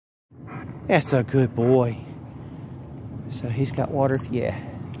That's a good boy. So he's got water. Yeah.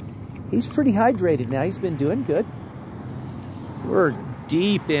 He's pretty hydrated now. He's been doing good. We're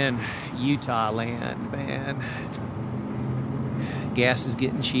deep in Utah land, man. Gas is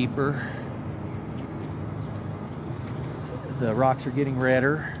getting cheaper. The rocks are getting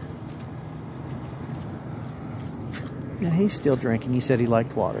redder. And he's still drinking. He said he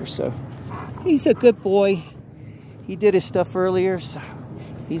liked water, so he's a good boy. He did his stuff earlier, so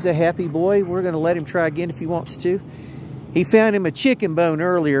he's a happy boy. We're going to let him try again if he wants to. He found him a chicken bone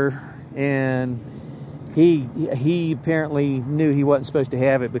earlier, and he apparently knew he wasn't supposed to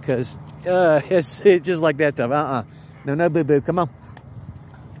have it because it's just like that stuff. No, boo-boo, come on.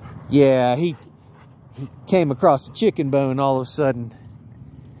 Yeah, he came across the chicken bone. All of a sudden,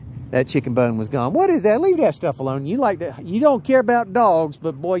 that chicken bone was gone. What is that? Leave that stuff alone. You don't care about dogs,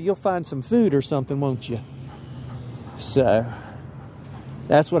 but boy, you'll find some food or something, won't you? So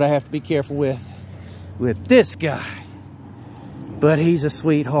that's what I have to be careful with this guy. But he's a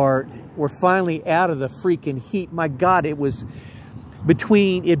sweetheart. We're finally out of the freaking heat. My God, it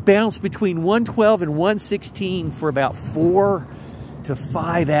bounced between 112 and 116 for about 4 to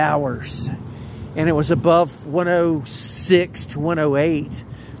 5 hours. And it was above 106 to 108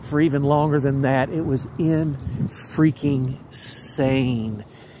 for even longer than that. It was freaking insane.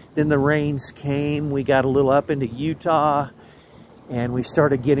 Then the rains came. We got a little up into Utah and we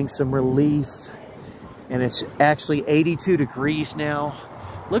started getting some relief. And it's actually 82 degrees now.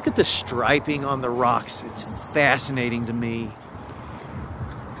 Look at the striping on the rocks. It's fascinating to me.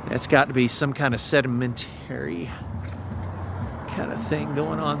 That's got to be some kind of sedimentary kind of thing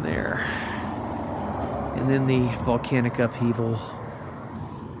going on there. And then the volcanic upheaval.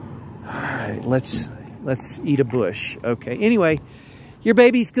 All right, let's eat a bush. Okay, anyway, your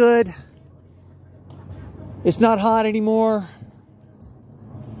baby's good. It's not hot anymore.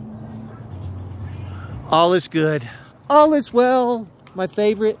 All is good. All is well. My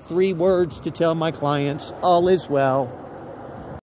favorite 3 words to tell my clients. All is well.